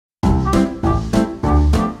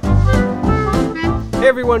Hey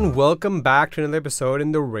everyone, welcome back to another episode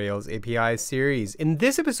in the Rails API series. In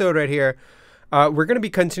this episode right here, we're going to be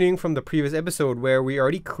continuing from the previous episode where we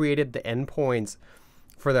already created the endpoints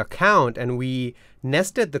for the account and we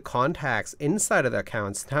nested the contacts inside of the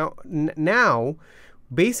accounts. Now,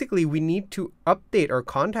 basically, we need to update our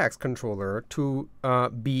contacts controller to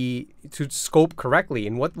scope correctly.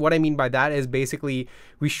 And what I mean by that is basically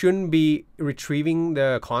we shouldn't be retrieving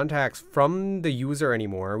the contacts from the user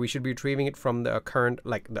anymore. We should be retrieving it from the current,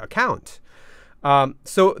 like the account.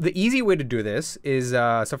 So the easy way to do this is,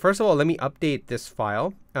 so first of all, let me update this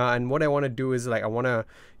file. And what I want to do is I want to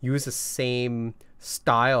use the same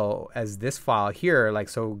style as this file here,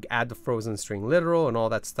 so add the frozen string literal and all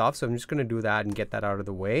that stuff. So I'm just going to do that and get that out of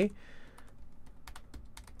the way.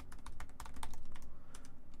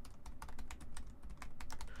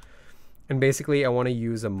 And basically I want to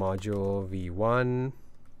use a module v1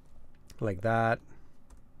 like that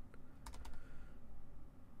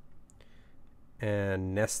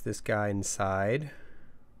and nest this guy inside.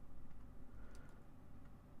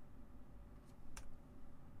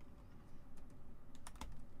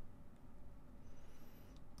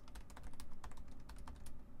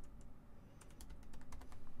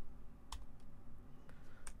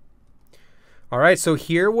 All right, so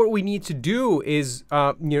here what we need to do is,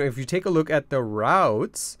 if you take a look at the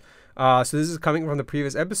routes, so this is coming from the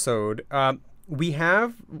previous episode, we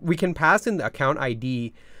can pass in the account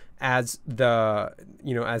ID as the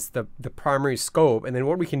primary scope, and then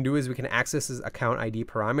what we can do is we can access this account ID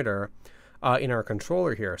parameter in our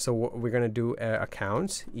controller here. So what we're going to do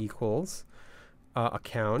account equals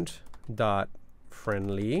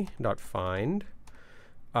account.friendly.find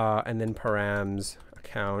and then params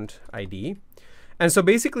account ID. And so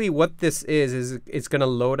basically what this is it's going to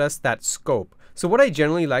load us that scope. So what I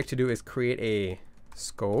generally like to do is create a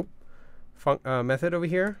scope method over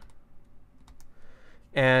here.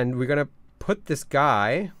 And we're going to put this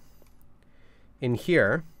guy in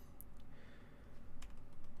here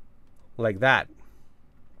like that.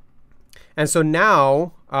 And so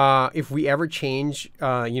now if we ever change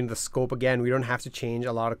the scope again, we don't have to change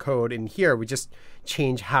a lot of code in here. We just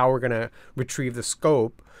change how we're going to retrieve the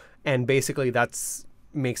scope. And basically that's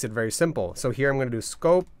makes it very simple. So here I'm going to do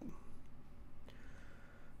scope.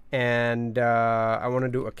 And I want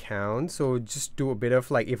to do account. So just do a bit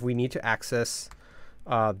of if we need to access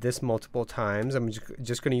this multiple times, I'm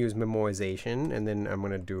just going to use memoization. And then I'm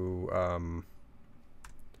going to do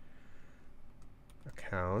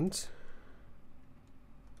account.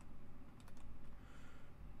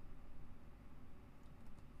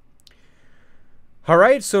 All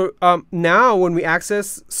right, so now when we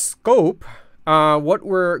access scope, what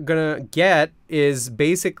we're going to get is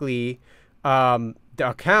basically the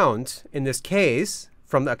account, in this case,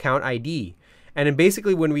 from the account ID. And then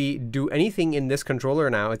basically when we do anything in this controller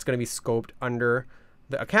now, it's going to be scoped under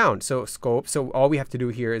the account. So scope, so all we have to do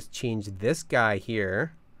here is change this guy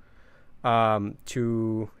here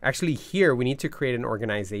to, actually here we need to create an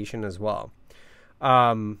organization as well.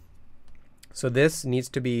 So this needs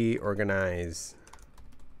to be organized.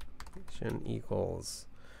 Equals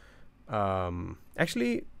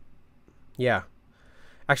actually you're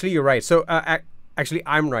right. So actually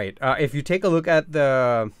I'm right. If you take a look at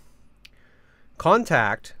the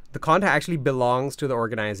contact actually belongs to the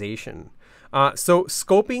organization. So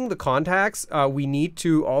scoping the contacts, we need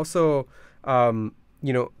to also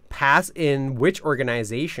pass in which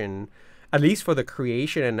organization, at least for the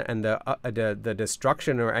creation and the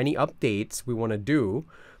destruction or any updates we want to do.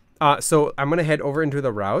 So I'm going to head over into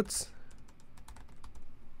the routes.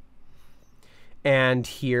 And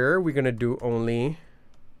here we're going to do only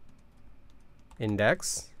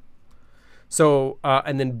index. So,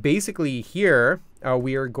 and then basically here,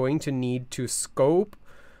 we are going to need to scope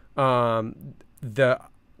the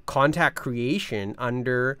contact creation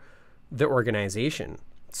under the organization.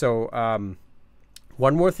 So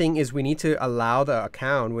one more thing is we need to allow the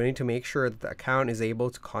account, we need to make sure that the account is able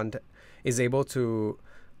to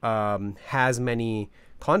has many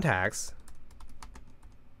contacts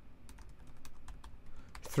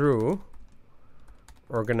through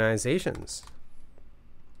organizations.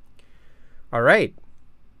 All right,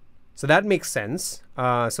 so that makes sense.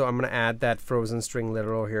 So I'm going to add that frozen string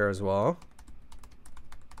literal here as well.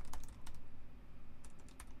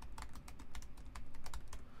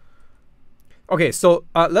 Okay, so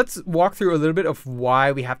let's walk through a little bit of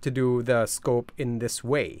why we have to do the scope in this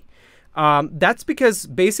way. That's because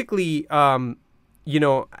basically,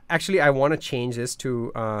 actually I want to change this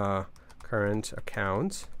to current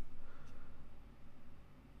account.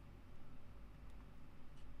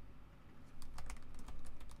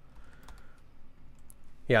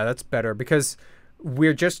 Yeah, that's better because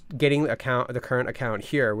we're just getting the current account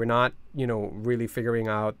here. We're not, really figuring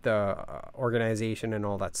out the organization and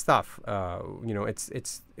all that stuff.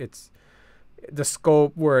 It's the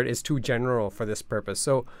scope word is too general for this purpose.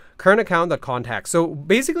 So current account.contacts. So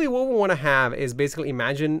basically what we want to have is basically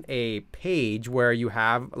imagine a page where you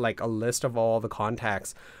have like a list of all the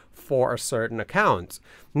contacts for a certain account.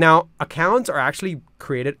 Now, accounts are actually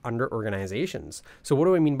created under organizations. So what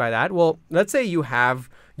do I mean by that? Well, let's say you have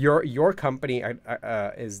your company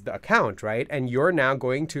is the account, right? And you're now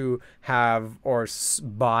going to have or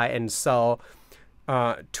buy and sell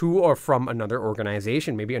to or from another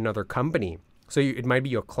organization, maybe another company. So it might be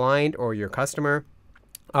your client or your customer.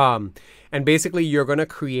 And basically you're going to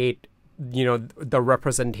create, the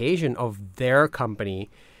representation of their company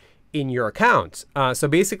in your account. So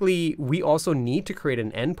basically we also need to create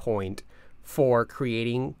an endpoint for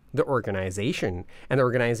creating the organization. And the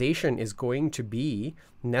organization is going to be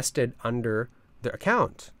nested under the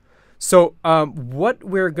account. So what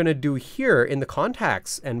we're going to do here in the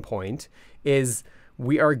contacts endpoint is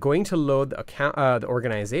we are going to load the account, the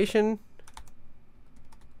organization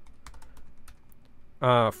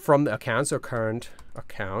from the account. So current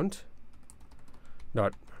account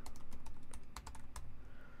dot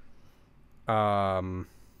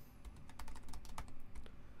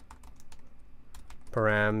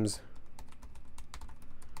params.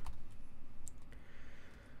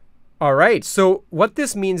 All right. So what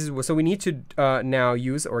this means is, so we need to now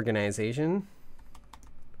use organization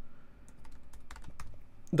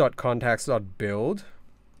dot contacts dot build.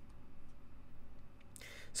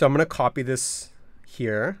 So I'm going to copy this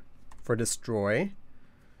here for destroy.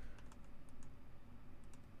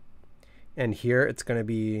 And here it's going to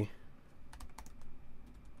be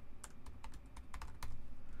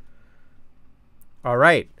all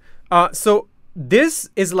right. So this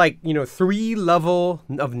is like, 3 level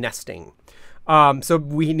of nesting. So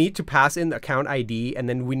we need to pass in the account ID, and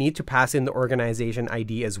then we need to pass in the organization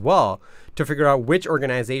ID as well to figure out which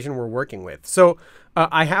organization we're working with. So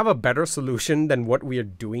I have a better solution than what we are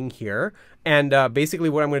doing here. And basically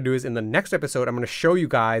what I'm going to do is in the next episode, I'm going to show you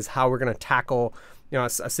guys how we're going to tackle, a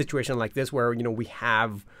situation like this where, we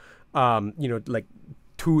have, like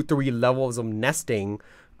 2-3 levels of nesting,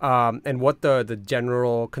 and what the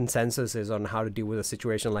general consensus is on how to deal with a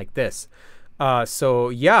situation like this. So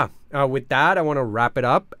yeah, with that, I want to wrap it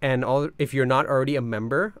up. And if you're not already a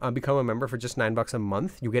member, become a member for just $9 a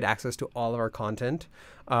month. You get access to all of our content,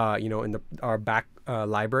 in our back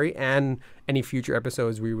library and any future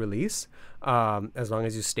episodes we release, as long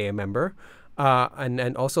as you stay a member.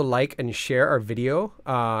 And also like and share our video.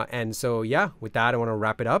 And so yeah, with that, I want to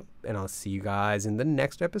wrap it up, and I'll see you guys in the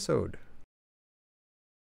next episode.